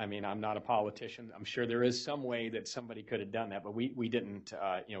again, I mean, I'm not a politician. I'm sure there is some way that somebody could have done that, but we didn't,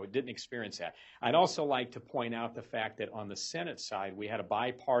 didn't experience that. I'd also like to point out the fact that on the Senate side, we had a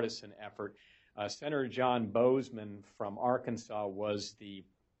bipartisan effort. Senator John Bozeman from Arkansas was the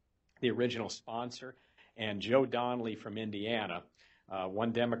original sponsor, and Joe Donnelly from Indiana,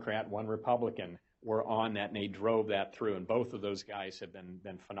 one Democrat, one Republican, were on that, and they drove that through. And both of those guys have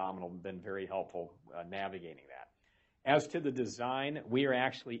been phenomenal, been very helpful navigating that. As to the design, we are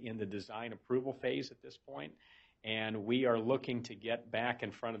actually in the design approval phase at this point, and we are looking to get back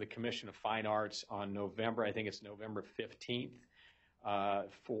in front of the Commission of Fine Arts on November, I think it's November 15th,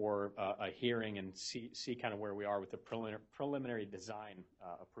 for a hearing and see kind of where we are with the preliminary design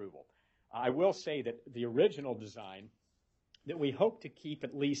approval. I will say that the original design that we hope to keep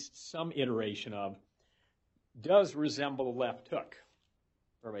at least some iteration of does resemble the left hook.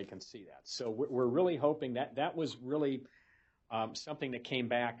 Everybody can see that. So we're really hoping that was really something that came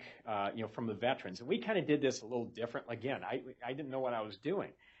back, from the veterans. And we kind of did this a little different. Again, I didn't know what I was doing.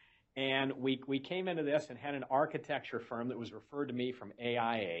 And we came into this and had an architecture firm that was referred to me from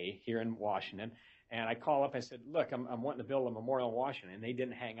AIA here in Washington. And I called up and said, look, I'm wanting to build a memorial in Washington. And they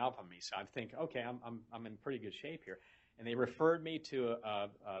didn't hang up on me. So I'm thinking, okay, I'm in pretty good shape here. And they referred me to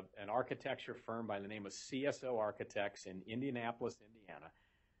an architecture firm by the name of CSO Architects in Indianapolis, Indiana.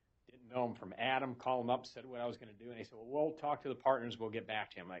 Didn't know them from Adam, called them up, said what I was going to do. And they said, well, we'll talk to the partners. We'll get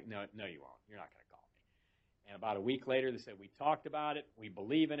back to you. I'm like, no, you won't. You're not going to call me. And about a week later, they said, we talked about it. We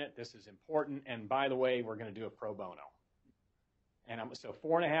believe in it. This is important. And by the way, we're going to do a pro bono. And so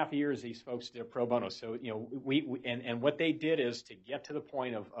 4.5 years, these folks did a pro bono. So, and what they did is to get to the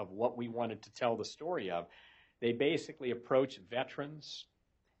point of what we wanted to tell the story of, they basically approached veterans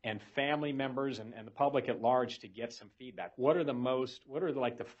and family members and the public at large to get some feedback. What are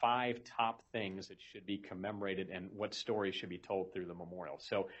the 5 top things that should be commemorated and what stories should be told through the memorial?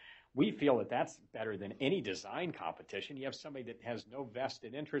 So we feel that that's better than any design competition. You have somebody that has no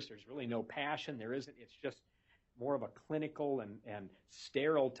vested interest. There's really no passion. It's just more of a clinical and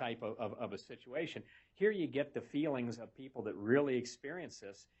sterile type of a situation. Here you get the feelings of people that really experience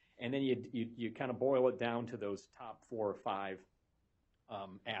this, and then you kind of boil it down to those top 4 or 5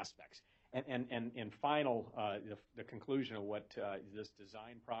 aspects. And final, the conclusion of what this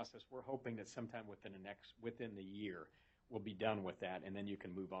design process, we're hoping that sometime within the year we'll be done with that, and then you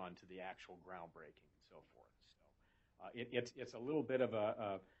can move on to the actual groundbreaking and so forth. So it's a little bit of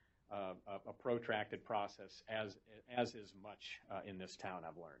a protracted process, as is much in this town,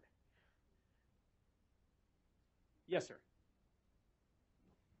 I've learned. Yes, sir.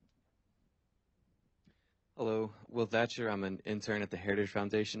 Hello, Will Thatcher. I'm an intern at the Heritage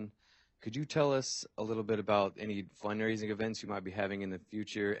Foundation. Could you tell us a little bit about any fundraising events you might be having in the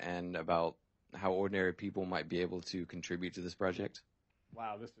future and about how ordinary people might be able to contribute to this project?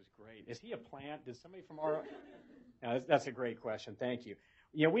 Wow, this is great. Is he a plant? Did somebody from our... No, that's a great question. Thank you.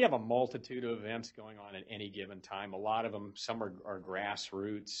 We have a multitude of events going on at any given time. A lot of them, some are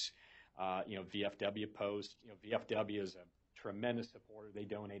grassroots. VFW Post. VFW is a tremendous supporter. They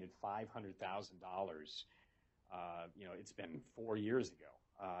donated $500,000. It's been 4 years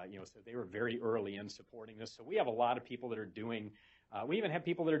ago. So they were very early in supporting this. So we have a lot of people that are doing. We even have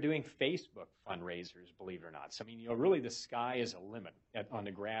people that are doing Facebook fundraisers, believe it or not. So really the sky is a limit on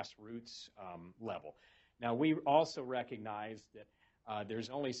the grassroots level. Now we also recognize that there's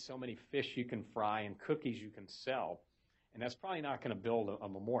only so many fish you can fry and cookies you can sell, and that's probably not going to build a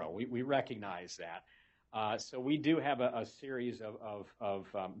memorial. We recognize that. So we do have a series of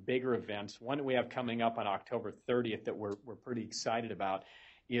bigger events. One that we have coming up on October 30th that we're pretty excited about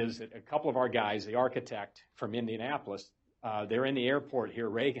is that a couple of our guys, the architect from Indianapolis, they're in the airport here,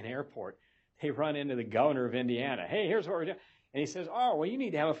 Reagan Airport. They run into the governor of Indiana. Hey, here's what we're doing. And he says, oh, well, you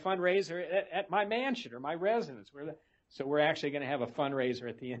need to have a fundraiser at my mansion or my residence. So we're actually going to have a fundraiser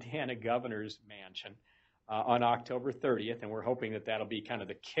at the Indiana governor's mansion on October 30th, and we're hoping that that'll be kind of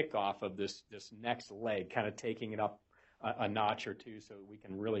the kickoff of this next leg, kind of taking it up a notch or two so that we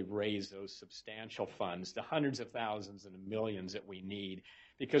can really raise those substantial funds, the hundreds of thousands and the millions that we need,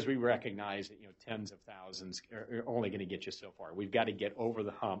 because we recognize that tens of thousands are only going to get you so far. We've got to get over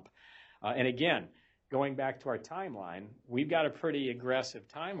the hump. And again, going back to our timeline, we've got a pretty aggressive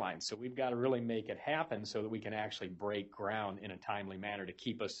timeline, so we've got to really make it happen so that we can actually break ground in a timely manner to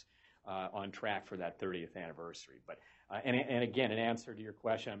keep us on track for that 30th anniversary. But and again, in answer to your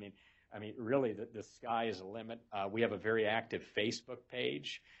question, I mean, really, the sky is the limit. We have a very active Facebook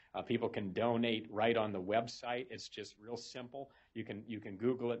page. People can donate right on the website. It's just real simple. You can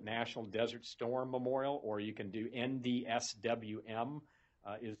Google it, National Desert Storm Memorial, or you can do NDSWM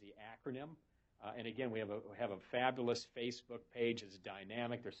is the acronym. And again, we have a fabulous Facebook page. It's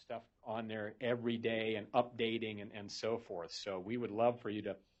dynamic. There's stuff on there every day and updating and so forth. So we would love for you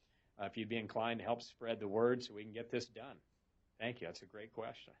to, if you'd be inclined to help spread the word so we can get this done. Thank you. That's a great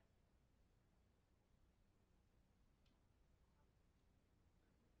question.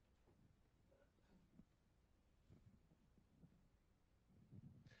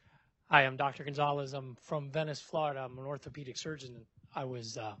 Hi, I'm Dr. Gonzalez. I'm from Venice, Florida. I'm an orthopedic surgeon. I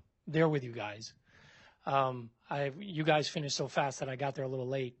was there with you guys. You guys finished so fast that I got there a little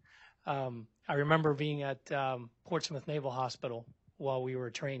late. I remember being at Portsmouth Naval Hospital while we were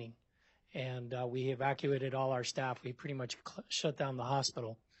training, and we evacuated all our staff. We pretty much shut down the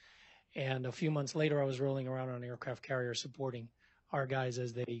hospital. And a few months later, I was rolling around on an aircraft carrier supporting our guys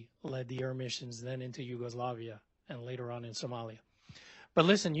as they led the air missions then into Yugoslavia and later on in Somalia. But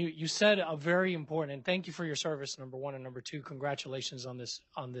listen, you said a very important, and thank you for your service, number one, and number two, congratulations on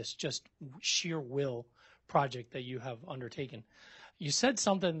this just sheer will project that you have undertaken. You said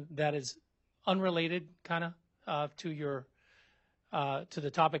something that is unrelated kind of to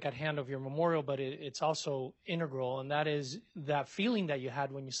the topic at hand of your memorial, but it's also integral, and that is that feeling that you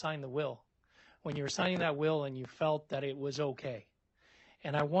had when you signed the will, when you were signing that will and you felt that it was okay.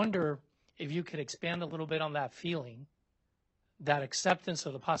 And I wonder if you could expand a little bit on that feeling, that acceptance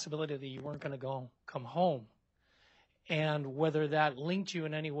of the possibility that you weren't going to come home, and whether that linked you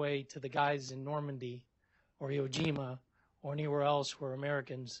in any way to the guys in Normandy or Iwo Jima or anywhere else where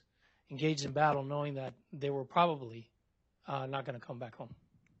Americans engaged in battle, knowing that they were probably not going to come back home.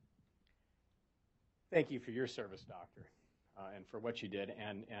 Thank you for your service, Doctor, and for what you did.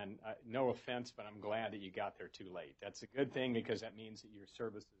 And no offense, but I'm glad that you got there too late. That's a good thing, because that means that your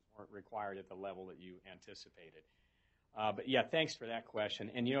services weren't required at the level that you anticipated. But yeah, thanks for that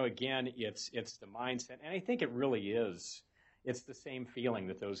question. And again, it's the mindset, and I think it really is. It's the same feeling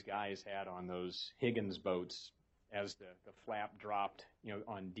that those guys had on those Higgins boats as the flap dropped,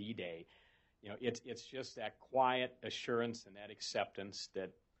 on D-Day. It's just that quiet assurance and that acceptance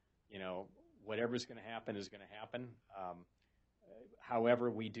that, whatever's going to happen is going to happen.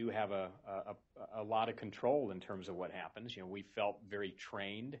 However, we do have a lot of control in terms of what happens. We felt very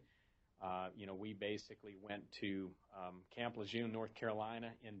trained. We basically went to Camp Lejeune, North Carolina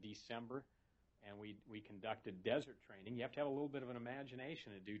in December, and we conducted desert training. You have to have a little bit of an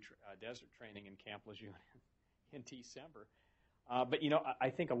imagination to do desert training in Camp Lejeune in December. But I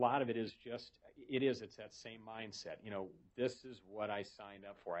think a lot of it is it's that same mindset. This is what I signed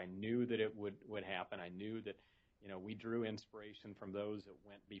up for. I knew that it would happen. I knew that, we drew inspiration from those that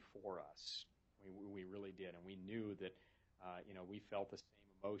went before us. We really did. And we knew that, we felt the same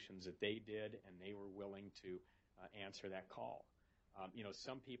emotions that they did, and they were willing to answer that call.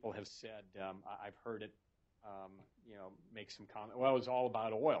 Some people have said, I've heard it, make some comment. Well, it was all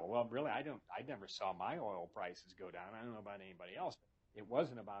about oil. Well, really, I never saw my oil prices go down. I don't know about anybody else. But it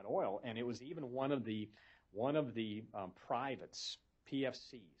wasn't about oil, and it was even one of the privates,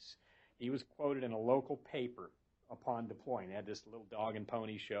 PFCs. He was quoted in a local paper upon deploying. They had this little dog and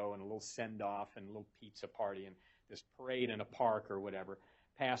pony show and a little send-off and a little pizza party and this parade in a park or whatever,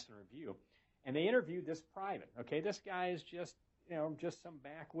 pass and review. And they interviewed this private. Okay, this guy is just some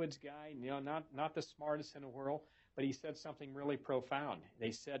backwoods guy, not the smartest in the world, but he said something really profound.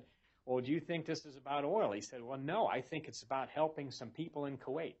 They said, well, do you think this is about oil? He said, well, no, I think it's about helping some people in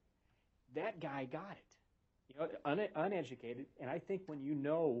Kuwait. That guy got it, uneducated. And I think when you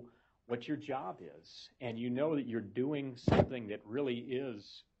know what your job is and you know that you're doing something that really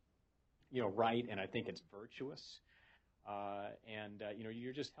is, right, and I think it's virtuous,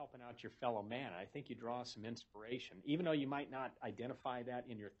 you're just helping out your fellow man. I think you draw some inspiration, even though you might not identify that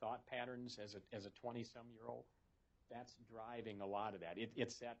in your thought patterns as a 20-some-year-old. That's driving a lot of that.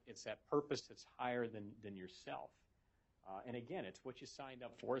 It's that purpose that's higher than yourself. And again, it's what you signed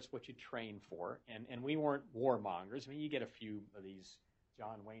up for. It's what you trained for. And we weren't warmongers. I mean, you get a few of these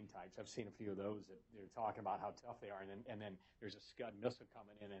John Wayne types. I've seen a few of those that they're talking about how tough they are, and then there's a Scud missile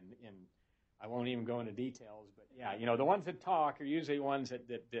coming in, and I won't even go into details, but yeah, the ones that talk are usually ones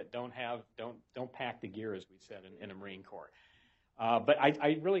that don't pack the gear, as we said in the Marine Corps. But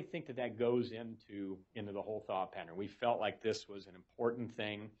I really think that goes into the whole thought pattern. We felt like this was an important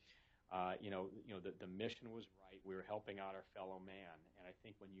thing. The mission was right. We were helping out our fellow man, and I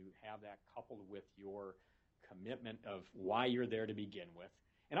think when you have that coupled with your commitment of why you're there to begin with.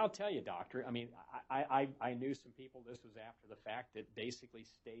 And I'll tell you, Doctor, I mean, I knew some people, this was after the fact, that basically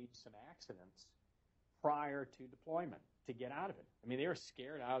staged some accidents prior to deployment to get out of it. I mean, they were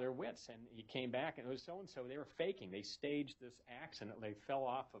scared out of their wits, and you came back and it was so-and-so. They were faking. They staged this accident. They fell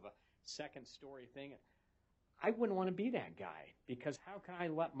off of a second-story thing. I wouldn't want to be that guy, because how can I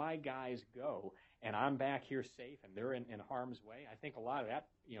let my guys go and I'm back here safe and they're in harm's way? I think a lot of that,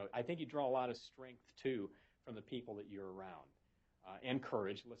 I think you draw a lot of strength, too, from the people that you're around. And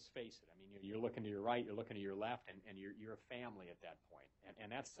courage, let's face it. I mean, you're looking to your right, you're looking to your left, and you're a family at that point.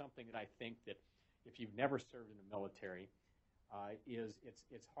 And that's something that I think that if you've never served in the military,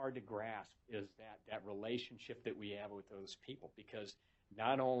 it's hard to grasp, is that relationship that we have with those people, because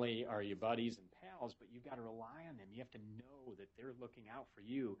not only are you buddies and pals, but you've got to rely on them. You have to know that they're looking out for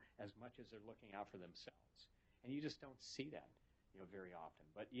you as much as they're looking out for themselves. And you just don't see that. very often.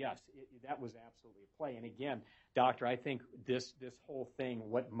 But yes, that was absolutely a play. And again, Doctor, I think this whole thing,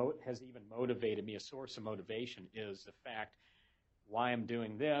 what has even motivated me, a source of motivation, is the fact why I'm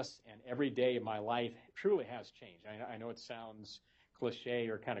doing this, and every day of my life truly has changed. I know it sounds cliche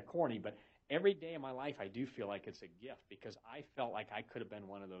or kind of corny, but every day of my life I do feel like it's a gift, because I felt like I could have been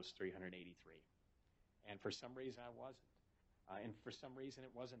one of those 383. And for some reason I wasn't. And for some reason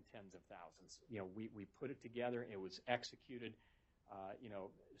it wasn't tens of thousands. We put it together. It was executed,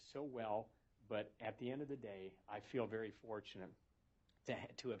 so well. But at the end of the day, I feel very fortunate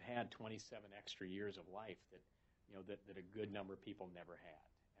to have had 27 extra years of life that a good number of people never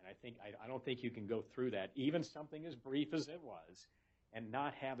had. And I don't think you can go through that, even something as brief as it was, and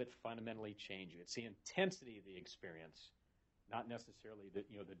not have it fundamentally change you. It's the intensity of the experience, not necessarily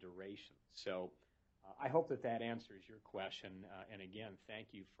the duration. So I hope that answers your question. And again, thank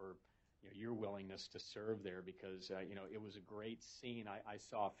you for your willingness to serve there, because it was a great scene. I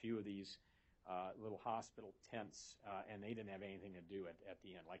saw a few of these little hospital tents, and they didn't have anything to do at the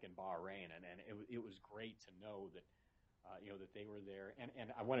end, like in Bahrain, and it was great to know that that they were there.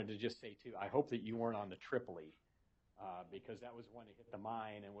 And I wanted to just say too, I hope that you weren't on the Tripoli, because that was one that hit the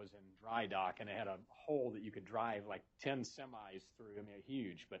mine and was in dry dock, and it had a hole that you could drive like 10 semis through. I mean,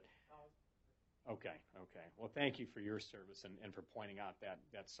 huge. But okay. Well, thank you for your service and for pointing out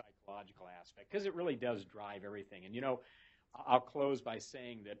that psychological aspect, because it really does drive everything. And I'll close by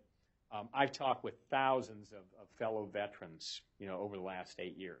saying that I've talked with thousands of fellow veterans, over the last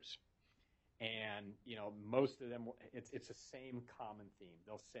 8 years. And, most of them, it's the same common theme.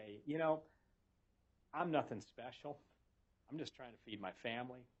 They'll say, I'm nothing special. I'm just trying to feed my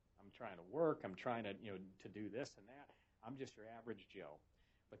family. I'm trying to work. I'm trying to, to do this and that. I'm just your average Joe.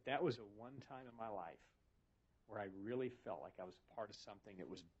 But that was a one time in my life where I really felt like I was a part of something that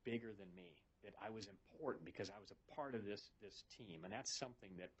was bigger than me, that I was important because I was a part of this team. And that's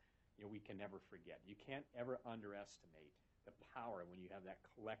something that, we can never forget. You can't ever underestimate the power when you have that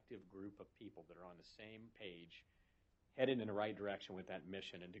collective group of people that are on the same page, headed in the right direction with that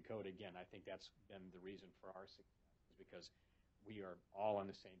mission. And Dakota, again, I think that's been the reason for our success, is because we are all on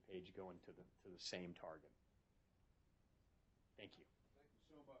the same page going to the same target. Thank you. Thank you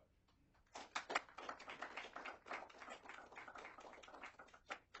so much.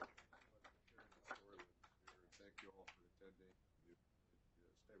 Thank you all for attending.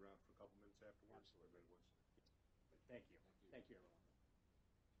 Stay around for a couple minutes afterwards. So everybody wants to. Thank you. Thank you, everyone.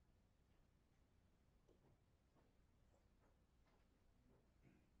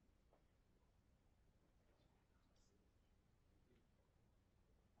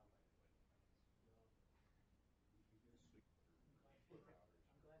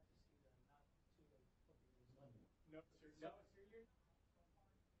 No, sir. No.